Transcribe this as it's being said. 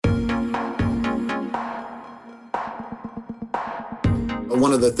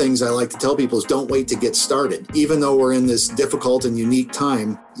One of the things I like to tell people is don't wait to get started. Even though we're in this difficult and unique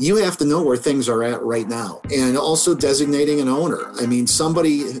time, you have to know where things are at right now. And also designating an owner. I mean,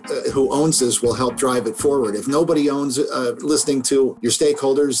 somebody who owns this will help drive it forward. If nobody owns listening to your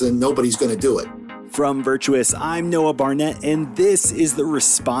stakeholders, then nobody's going to do it. From Virtuous, I'm Noah Barnett, and this is the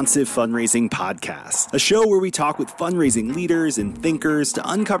Responsive Fundraising Podcast, a show where we talk with fundraising leaders and thinkers to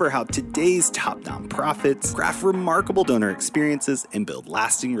uncover how today's top nonprofits craft remarkable donor experiences and build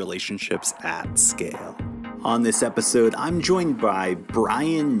lasting relationships at scale. On this episode, I'm joined by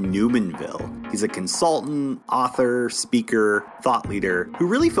Brian Numainville. He's a consultant, author, speaker, thought leader who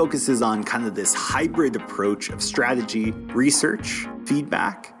really focuses on kind of this hybrid approach of strategy, research,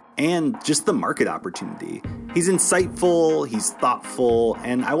 feedback, and just the market opportunity. He's insightful, he's thoughtful,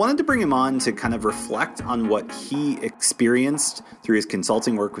 and I wanted to bring him on to kind of reflect on what he experienced through his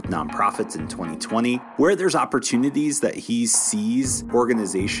consulting work with nonprofits in 2020, where there's opportunities that he sees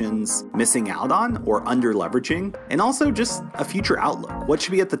organizations missing out on or under leveraging, and also just a future outlook. What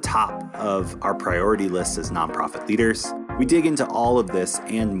should be at the top of our priority list as nonprofit leaders? We dig into all of this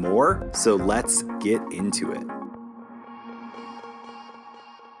and more, so let's get into it.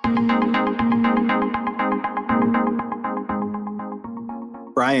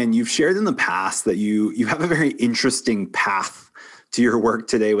 Brian, you've shared in the past that you have a very interesting path to your work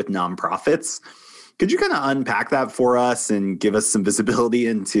today with nonprofits. Could you kind of unpack that for us and give us some visibility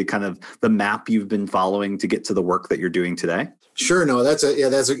into kind of the map you've been following to get to the work that you're doing today? Sure. No, it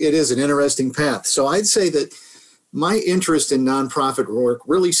is an interesting path. So I'd say that my interest in nonprofit work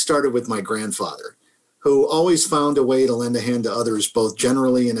really started with my grandfather, who always found a way to lend a hand to others, both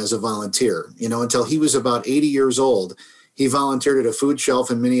generally and as a volunteer. Until he was about 80 years old, he volunteered at a food shelf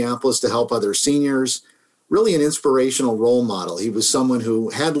in Minneapolis to help other seniors, really an inspirational role model. He was someone who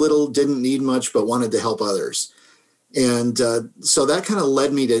had little, didn't need much, but wanted to help others. And so that kind of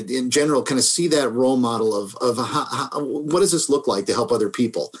led me to, in general, kind of see that role model of how, what does this look like to help other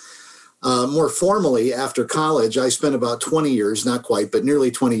people? More formally, after college, I spent about 20 years, not quite, but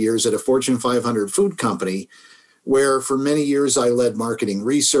nearly 20 years at a Fortune 500 food company, where for many years I led marketing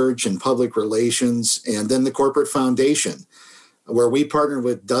research and public relations, and then the corporate foundation, where we partnered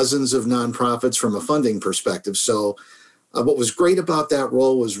with dozens of nonprofits from a funding perspective. So what was great about that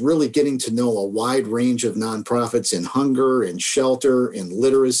role was really getting to know a wide range of nonprofits in hunger and shelter, in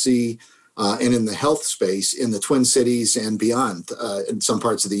literacy, and in the health space in the Twin Cities and beyond in some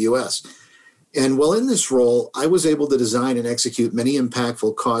parts of the U.S. And while in this role, I was able to design and execute many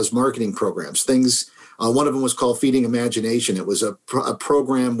impactful cause marketing programs. One of them was called Feeding Imagination. It was a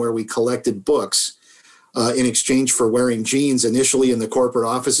program where we collected books in exchange for wearing jeans. Initially in the corporate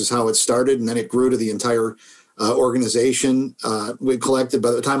office is how it started, and then it grew to the entire organization. We collected,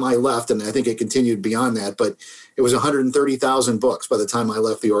 by the time I left, and I think it continued beyond that, but it was 130,000 books by the time I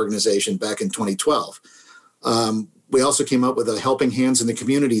left the organization back in 2012. We also came up with a Helping Hands in the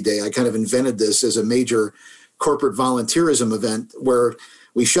Community Day. I kind of invented this as a major corporate volunteerism event where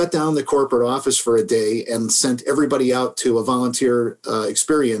we shut down the corporate office for a day and sent everybody out to a volunteer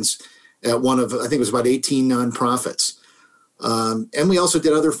experience at one of, I think it was about 18 nonprofits. And we also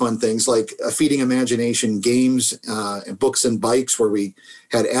did other fun things like Feeding Imagination games, and books and bikes, where we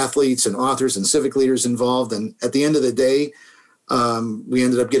had athletes and authors and civic leaders involved. And at the end of the day, we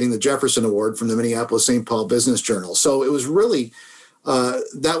ended up getting the Jefferson Award from the Minneapolis-St. Paul Business Journal. So it was really,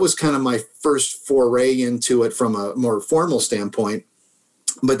 that was kind of my first foray into it from a more formal standpoint.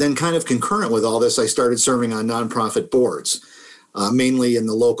 But then kind of concurrent with all this, I started serving on nonprofit boards, mainly in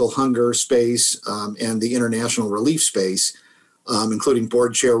the local hunger space and the international relief space, including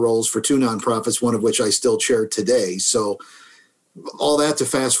board chair roles for two nonprofits, one of which I still chair today. So all that to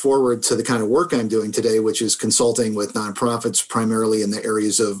fast forward to the kind of work I'm doing today, which is consulting with nonprofits primarily in the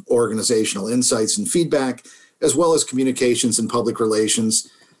areas of organizational insights and feedback, as well as communications and public relations.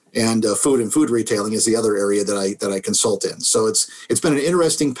 And food retailing is the other area that I consult in. So it's been an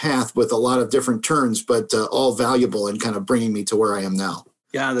interesting path with a lot of different turns, but all valuable and kind of bringing me to where I am now.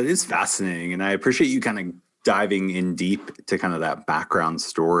 Yeah, that is fascinating. And I appreciate you kind of diving in deep to kind of that background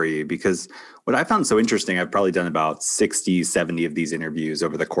story, because what I found so interesting, I've probably done about 60, 70 of these interviews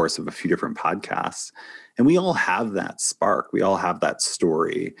over the course of a few different podcasts. And we all have that spark. We all have that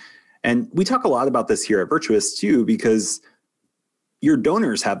story. And we talk a lot about this here at Virtuous too, because your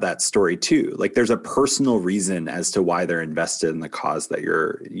donors have that story too. Like there's a personal reason as to why they're invested in the cause that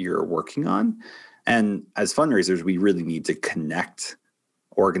you're working on. And as fundraisers, we really need to connect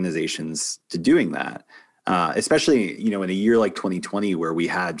organizations to doing that. Especially, in a year like 2020, where we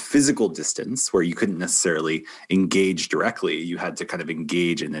had physical distance, where you couldn't necessarily engage directly. You had to kind of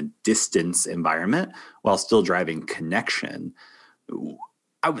engage in a distance environment while still driving connection.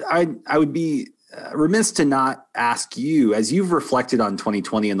 I would be remiss to not ask you, as you've reflected on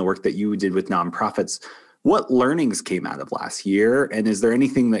 2020 and the work that you did with nonprofits, what learnings came out of last year? And is there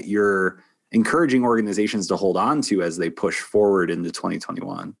anything that you're encouraging organizations to hold on to as they push forward into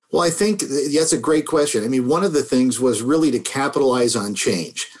 2021? Well, I think that's a great question. I mean, one of the things was really to capitalize on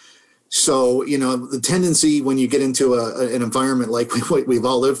change. So, the tendency when you get into an environment like we've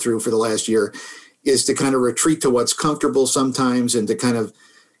all lived through for the last year is to kind of retreat to what's comfortable sometimes and to kind of,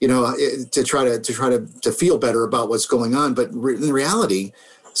 to try to feel better about what's going on. But in reality,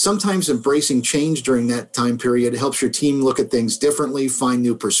 sometimes embracing change during that time period helps your team look at things differently, find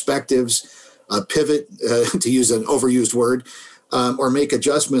new perspectives, pivot, to use an overused word, or make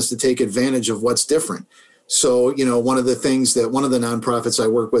adjustments to take advantage of what's different. So, one of the nonprofits I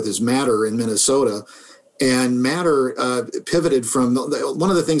work with is Matter in Minnesota. And Matter pivoted from, one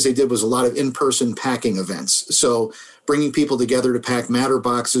of the things they did was a lot of in-person packing events. So bringing people together to pack Matter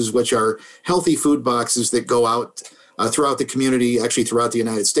boxes, which are healthy food boxes that go out throughout the community, actually throughout the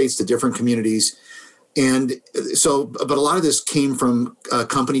United States to different communities. And so, but a lot of this came from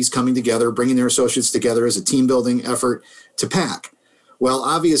companies coming together, bringing their associates together as a team building effort to pack. Well,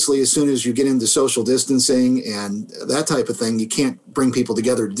 obviously, as soon as you get into social distancing and that type of thing, you can't bring people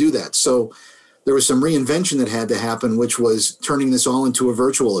together to do that. So there was some reinvention that had to happen, which was turning this all into a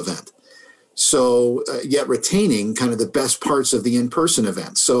virtual event. So yet retaining kind of the best parts of the in-person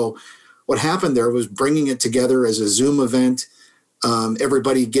event. So what happened there was bringing it together as a Zoom event,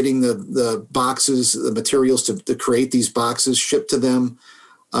 everybody getting the boxes, the materials to create these boxes shipped to them.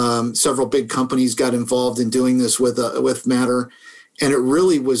 Several big companies got involved in doing this with Matter. And it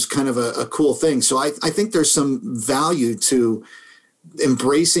really was kind of a cool thing. So I think there's some value to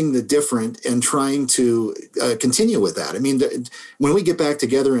embracing the different and trying to continue with that. I mean, when we get back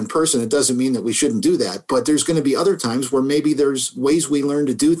together in person, it doesn't mean that we shouldn't do that. But there's going to be other times where maybe there's ways we learn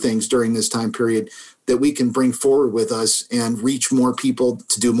to do things during this time period that we can bring forward with us and reach more people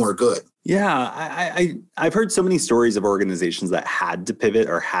to do more good. Yeah, I've heard so many stories of organizations that had to pivot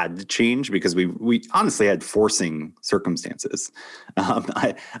or had to change because we honestly had forcing circumstances.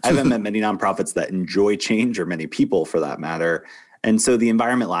 I haven't met many nonprofits that enjoy change, or many people for that matter. And so the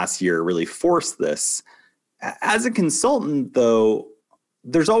environment last year really forced this. As a consultant, though,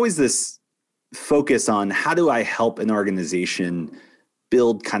 there's always this focus on how do I help an organization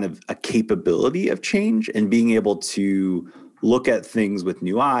build kind of a capability of change and being able to look at things with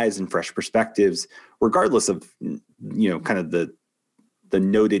new eyes and fresh perspectives, regardless of, kind of the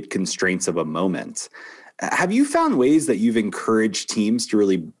noted constraints of a moment. Have you found ways that you've encouraged teams to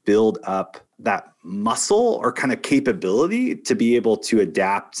really build up that muscle or kind of capability to be able to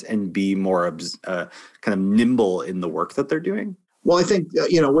adapt and be more kind of nimble in the work that they're doing? Well, I think,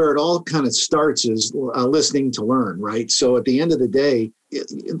 where it all kind of starts is listening to learn, right? So at the end of the day,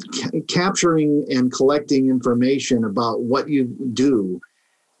 capturing and collecting information about what you do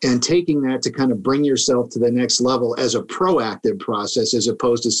and taking that to kind of bring yourself to the next level as a proactive process, as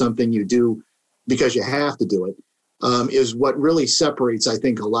opposed to something you do because you have to do it, is what really separates, I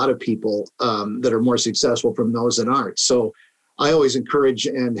think, a lot of people that are more successful from those that aren't. So I always encourage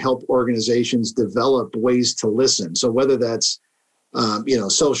and help organizations develop ways to listen. So whether that's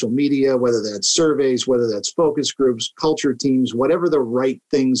social media, whether that's surveys, whether that's focus groups, culture teams, whatever the right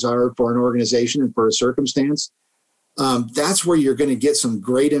things are for an organization and for a circumstance, that's where you're going to get some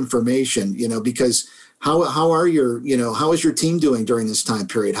great information, because how is your team doing during this time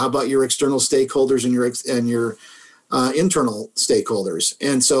period? How about your external stakeholders and your internal stakeholders?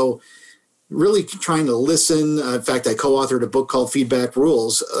 And so really trying to listen. In fact, I co-authored a book called Feedback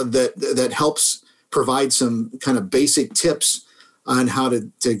Rules that helps provide some kind of basic tips on how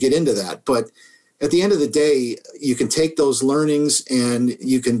to get into that. But at the end of the day, you can take those learnings and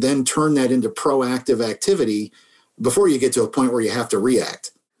you can then turn that into proactive activity before you get to a point where you have to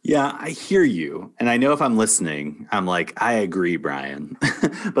react. Yeah, I hear you. And I know if I'm listening, I'm like, I agree, Brian.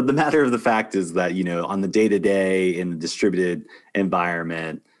 But the matter of the fact is that, on the day-to-day in the distributed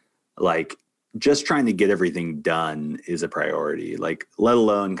environment, like just trying to get everything done is a priority, like let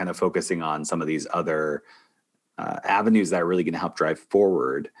alone kind of focusing on some of these other avenues that are really going to help drive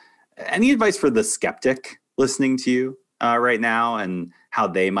forward. Any advice for the skeptic listening to you right now and how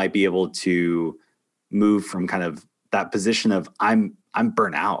they might be able to move from kind of that position of I'm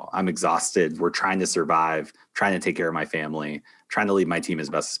burnt out, I'm exhausted, we're trying to survive, trying to take care of my family, trying to lead my team as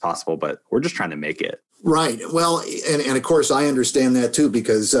best as possible, but we're just trying to make it. Right. Well, and of course, I understand that too,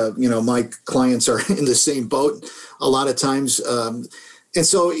 because, my clients are in the same boat a lot of times. And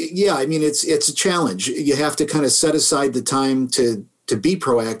so, yeah, I mean, it's a challenge. You have to kind of set aside the time to be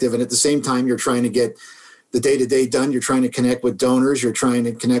proactive. And at the same time, you're trying to get the day-to-day done. You're trying to connect with donors. You're trying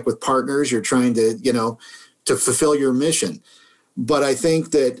to connect with partners. You're trying to, to fulfill your mission. But I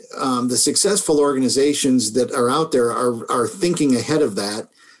think that the successful organizations that are out there are thinking ahead of that,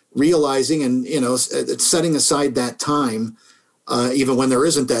 realizing and, setting aside that time, even when there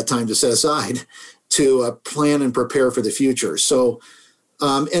isn't that time to set aside, to plan and prepare for the future. So,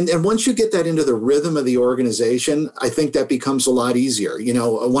 and once you get that into the rhythm of the organization, I think that becomes a lot easier.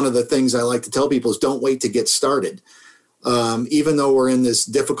 One of the things I like to tell people is don't wait to get started. Even though we're in this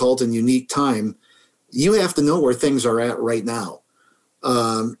difficult and unique time, you have to know where things are at right now.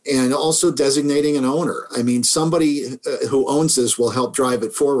 And also designating an owner. I mean, somebody who owns this will help drive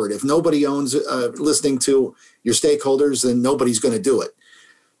it forward. If nobody owns listening to your stakeholders, then nobody's going to do it.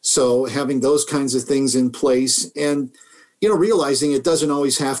 So having those kinds of things in place and, realizing it doesn't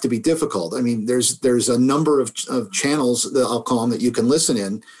always have to be difficult. I mean, there's a number of channels that I'll call them that you can listen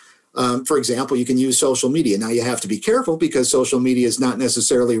in. For example, you can use social media. Now you have to be careful because social media is not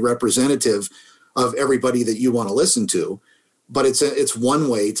necessarily representative of everybody that you want to listen to, but it's one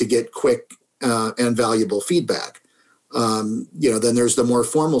way to get quick and valuable feedback. Then there's the more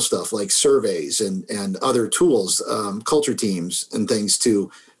formal stuff like surveys and other tools, culture teams and things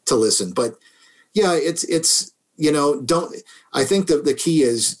to listen. But yeah, I think that the key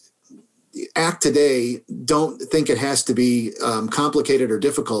is act today. Don't think it has to be complicated or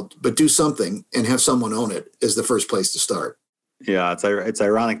difficult, but do something and have someone own it is the first place to start. Yeah, it's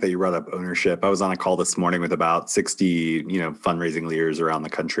ironic that you brought up ownership. I was on a call this morning with about 60, fundraising leaders around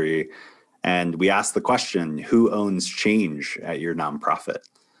the country, and we asked the question, who owns change at your nonprofit?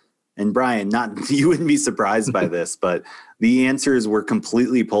 And Brian, you wouldn't be surprised by this, but the answers were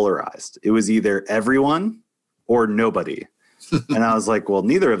completely polarized. It was either everyone or nobody. And I was like, well,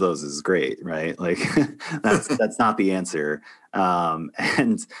 neither of those is great, right? Like that's not the answer.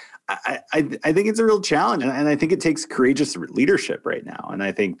 And I think it's a real challenge, and I think it takes courageous leadership right now. And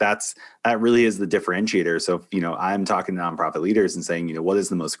I think that really is the differentiator. So, I'm talking to nonprofit leaders and saying, what is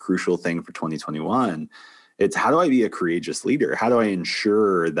the most crucial thing for 2021? It's how do I be a courageous leader? How do I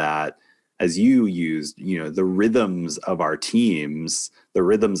ensure that, as you used, the rhythms of our teams, the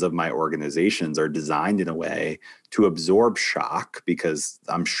rhythms of my organizations are designed in a way to absorb shock, because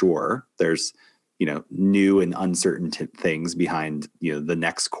I'm sure there's new and uncertain things behind, the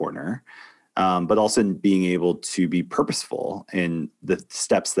next corner, but also being able to be purposeful in the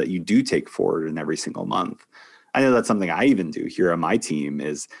steps that you do take forward in every single month. I know that's something I even do here on my team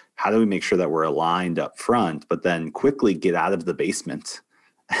is how do we make sure that we're aligned up front, but then quickly get out of the basement,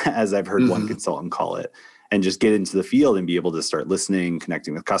 as I've heard one consultant call it, and just get into the field and be able to start listening,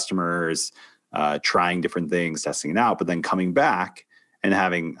 connecting with customers, trying different things, testing it out, but then coming back and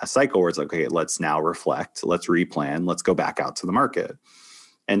having a cycle where it's like, okay, let's now reflect, let's replan, let's go back out to the market.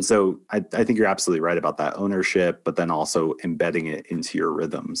 And so I think you're absolutely right about that ownership, but then also embedding it into your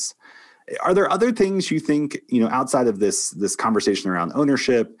rhythms. Are there other things you think, outside of this conversation around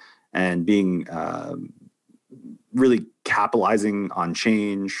ownership and being really capitalizing on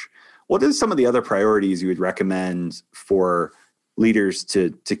change? What are some of the other priorities you would recommend for leaders to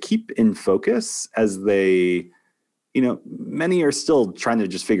keep in focus as they, many are still trying to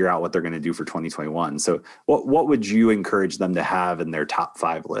just figure out what they're going to do for 2021. So what would you encourage them to have in their top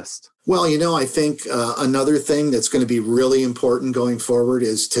 5 list? Well, I think another thing that's going to be really important going forward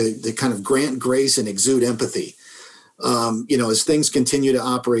is to kind of grant grace and exude empathy. As things continue to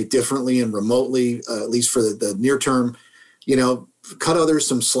operate differently and remotely, at least for the near term, cut others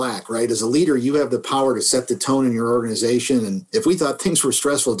some slack, right? As a leader, you have the power to set the tone in your organization. And if we thought things were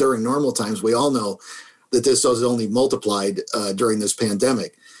stressful during normal times, we all know that this was only multiplied during this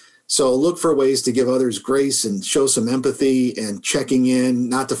pandemic. So look for ways to give others grace and show some empathy and checking in,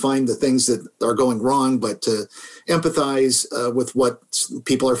 not to find the things that are going wrong, but to empathize with what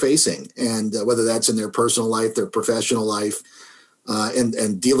people are facing, and whether that's in their personal life, their professional life,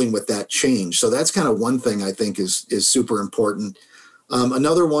 and dealing with that change. So that's kind of one thing I think is super important.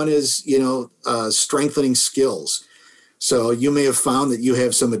 Another one is, strengthening skills. So you may have found that you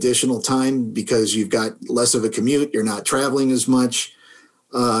have some additional time because you've got less of a commute, you're not traveling as much.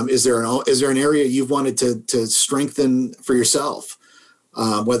 Is there an area you've wanted to strengthen for yourself?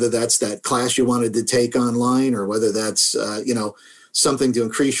 Whether that's that class you wanted to take online, or whether that's, something to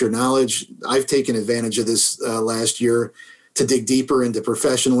increase your knowledge. I've taken advantage of this last year to dig deeper into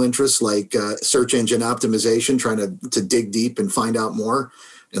professional interests like search engine optimization, trying to dig deep and find out more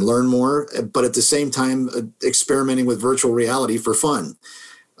and learn more, but at the same time, experimenting with virtual reality for fun,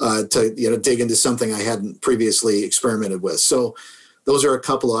 to dig into something I hadn't previously experimented with. So those are a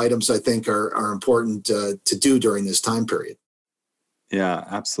couple of items I think are important to do during this time period. Yeah,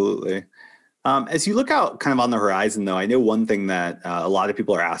 absolutely. As you look out kind of on the horizon, though, I know one thing that a lot of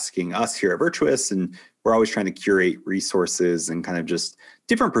people are asking us here at Virtuous, and we're always trying to curate resources and kind of just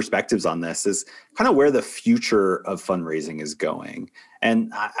different perspectives on this, is kind of where the future of fundraising is going.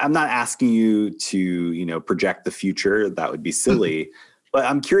 And I'm not asking you to, project the future. That would be silly. But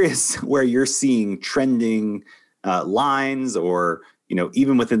I'm curious where you're seeing trending lines or,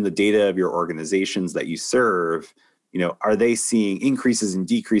 even within the data of your organizations that you serve, are they seeing increases and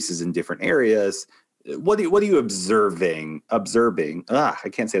decreases in different areas? What are you observing? I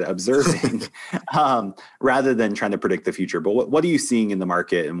can't say that. Observing, rather than trying to predict the future. But what are you seeing in the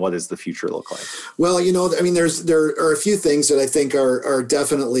market, and what does the future look like? Well, there are a few things that I think are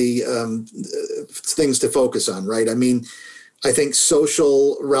definitely things to focus on, right? I think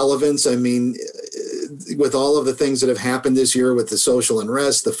social relevance. With all of the things that have happened this year with the social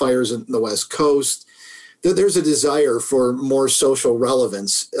unrest, the fires in the West Coast, there's a desire for more social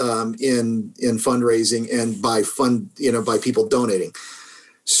relevance in fundraising and by people donating.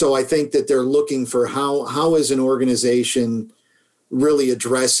 So I think that they're looking for how is an organization really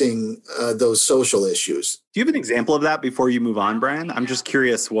addressing those social issues. Do you have an example of that before you move on, Brian? I'm just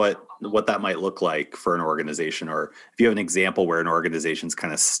curious what that might look like for an organization, or if you have an example where an organization's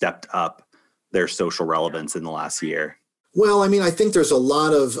kind of stepped up their social relevance in the last year. Well, I think there's a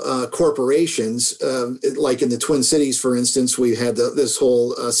lot of corporations, like in the Twin Cities, for instance, we had this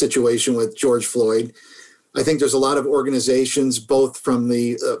whole situation with George Floyd. I think there's a lot of organizations, both from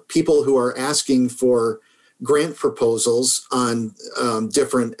the people who are asking for grant proposals on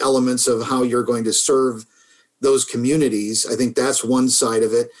different elements of how you're going to serve those communities. I think that's one side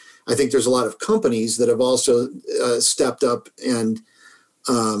of it. I think there's a lot of companies that have also stepped up and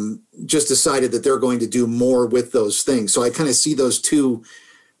just decided that they're going to do more with those things. So I kind of see those two,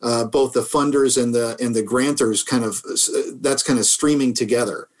 both the funders and the grantors, that's kind of streaming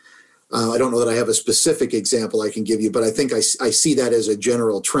together. I don't know that I have a specific example I can give you, but I think I see that as a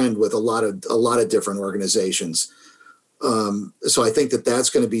general trend with a lot of different organizations. So I think that that's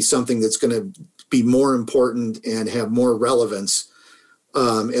going to be something that's going to be more important and have more relevance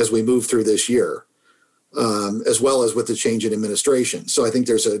as we move through this year. As well as with the change in administration. So I think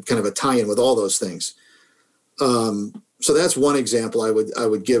there's a kind of a tie-in with all those things. So that's one example I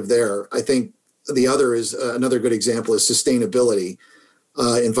would give there. I think the other is another good example is sustainability,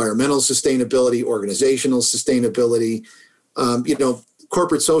 environmental sustainability, organizational sustainability,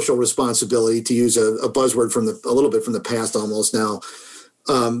 corporate social responsibility, to use a buzzword a little bit from the past almost now.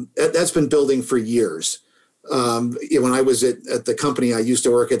 That's been building for years. When I was at the company I used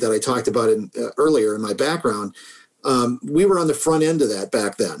to work at that I talked about earlier in my background, we were on the front end of that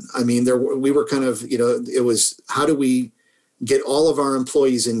back then. We were kind of, it was how do we get all of our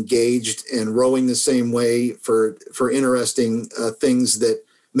employees engaged and rowing the same way for interesting things that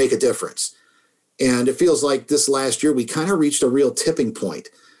make a difference. And it feels like this last year we kind of reached a real tipping point.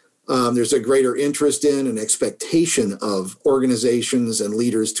 There's a greater interest in and expectation of organizations and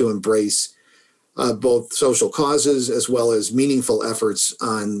leaders to embrace both social causes as well as meaningful efforts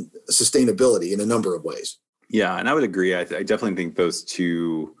on sustainability in a number of ways. Yeah, and I would agree. I definitely think those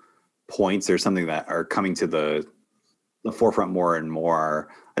 2 points are something that are coming to the forefront more and more.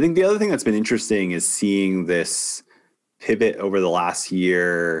 I think the other thing that's been interesting is seeing this pivot over the last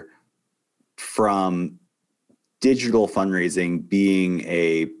year from digital fundraising being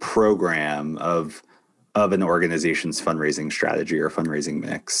a program of an organization's fundraising strategy or fundraising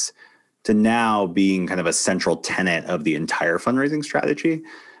mix to now being kind of a central tenet of the entire fundraising strategy.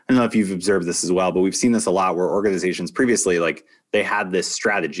 I don't know if you've observed this as well, but we've seen this a lot where organizations previously, they had this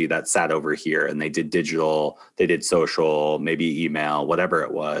strategy that sat over here and they did digital, they did social, maybe email, whatever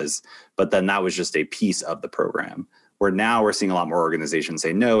it was. But then that was just a piece of the program, where now we're seeing a lot more organizations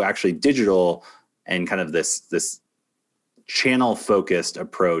say, no, actually digital and kind of this channel focused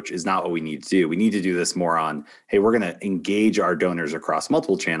approach is not what we need to do. We need to do this more on, hey, we're going to engage our donors across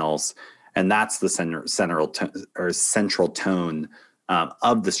multiple channels. And that's the central tone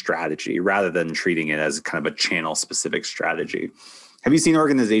of the strategy, rather than treating it as kind of a channel specific strategy. Have you seen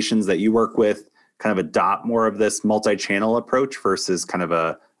organizations that you work with kind of adopt more of this multi-channel approach versus kind of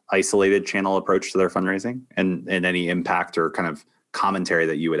a isolated channel approach to their fundraising, and any impact or kind of commentary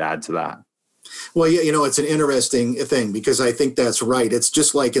that you would add to that? Well, yeah, it's an interesting thing because I think that's right. It's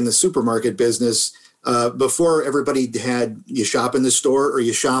just like in the supermarket business. Before, everybody had you shop in the store or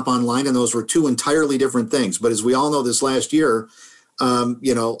you shop online, and those were two entirely different things. But as we all know, this last year, a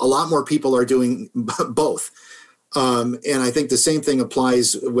lot more people are doing both. And I think the same thing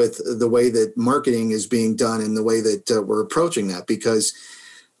applies with the way that marketing is being done and the way that we're approaching that, because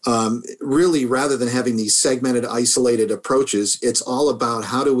really, rather than having these segmented, isolated approaches, it's all about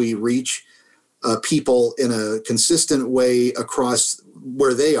how do we reach people in a consistent way across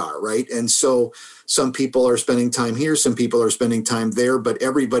where they are, right? And so some people are spending time here, some people are spending time there, but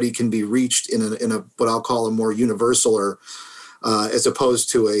everybody can be reached in a what I'll call a more universal or as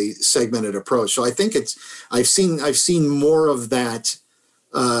opposed to a segmented approach. So I think I've seen more of that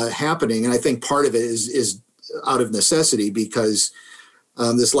happening, and I think part of it is out of necessity because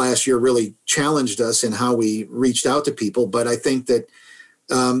this last year really challenged us in how we reached out to people. But I think that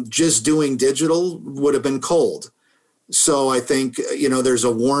just doing digital would have been cold. So I think, there's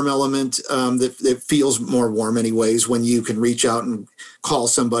a warm element that feels more warm anyways when you can reach out and call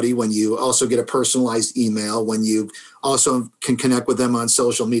somebody, when you also get a personalized email, when you also can connect with them on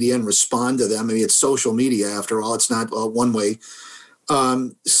social media and respond to them. I mean, it's social media after all, it's not one way.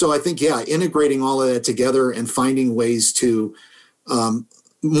 So I think, integrating all of that together and finding ways to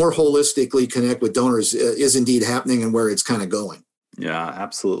more holistically connect with donors is indeed happening and where it's kind of going. Yeah,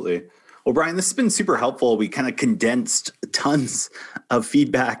 absolutely. Well, Brian, this has been super helpful. We kind of condensed tons of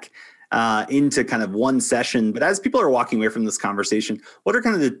feedback into kind of one session. But as people are walking away from this conversation, what are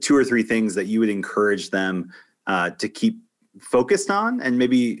kind of the 2 or 3 things that you would encourage them to keep focused on, and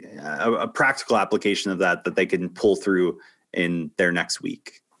maybe a practical application of that they can pull through in their next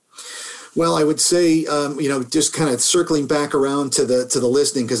week? Well, I would say, just kind of circling back around to the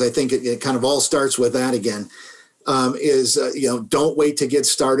listening, because I think it kind of all starts with that again. Don't wait to get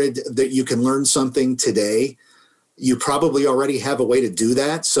started, that you can learn something today. You probably already have a way to do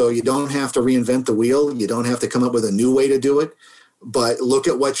that. So you don't have to reinvent the wheel. You don't have to come up with a new way to do it, but look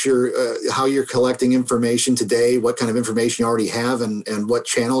at what how you're collecting information today, what kind of information you already have and what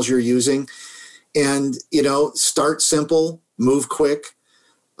channels you're using. And, start simple, move quick,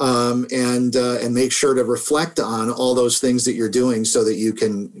 and make sure to reflect on all those things that you're doing so that you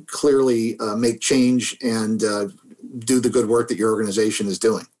can clearly make change and do the good work that your organization is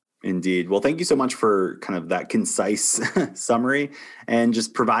doing. Indeed. Well, thank you so much for kind of that concise summary and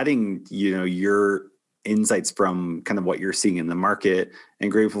just providing, your insights from kind of what you're seeing in the market, and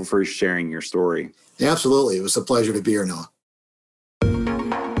grateful for sharing your story. Absolutely. It was a pleasure to be here, Noah.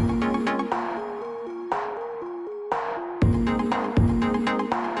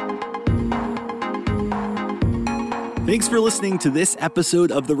 Thanks for listening to this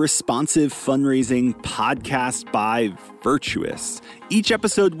episode of the Responsive Fundraising Podcast by Virtuous. Each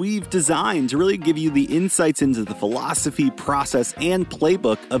episode we've designed to really give you the insights into the philosophy, process, and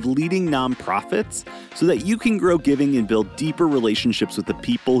playbook of leading nonprofits so that you can grow giving and build deeper relationships with the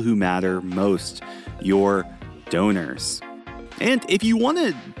people who matter most, your donors. And if you want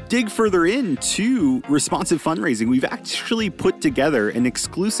to dig further into responsive fundraising, we've actually put together an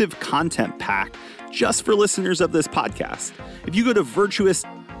exclusive content pack just for listeners of this podcast. If you go to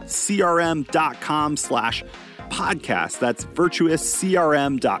virtuouscrm.com/podcast, that's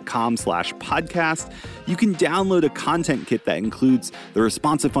virtuouscrm.com/podcast, you can download a content kit that includes the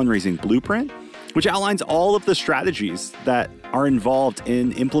Responsive Fundraising Blueprint, which outlines all of the strategies that are involved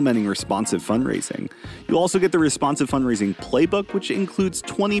in implementing responsive fundraising. You'll also get the Responsive Fundraising Playbook, which includes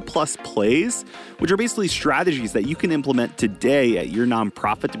 20 plus plays, which are basically strategies that you can implement today at your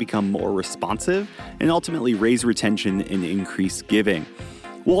nonprofit to become more responsive and ultimately raise retention and increase giving.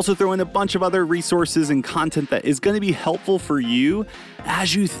 We'll also throw in a bunch of other resources and content that is going to be helpful for you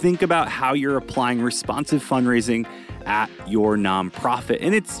as you think about how you're applying responsive fundraising at your nonprofit.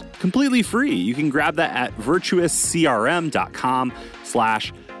 And it's completely free. You can grab that at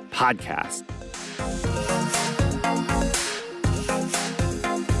virtuouscrm.com/podcast.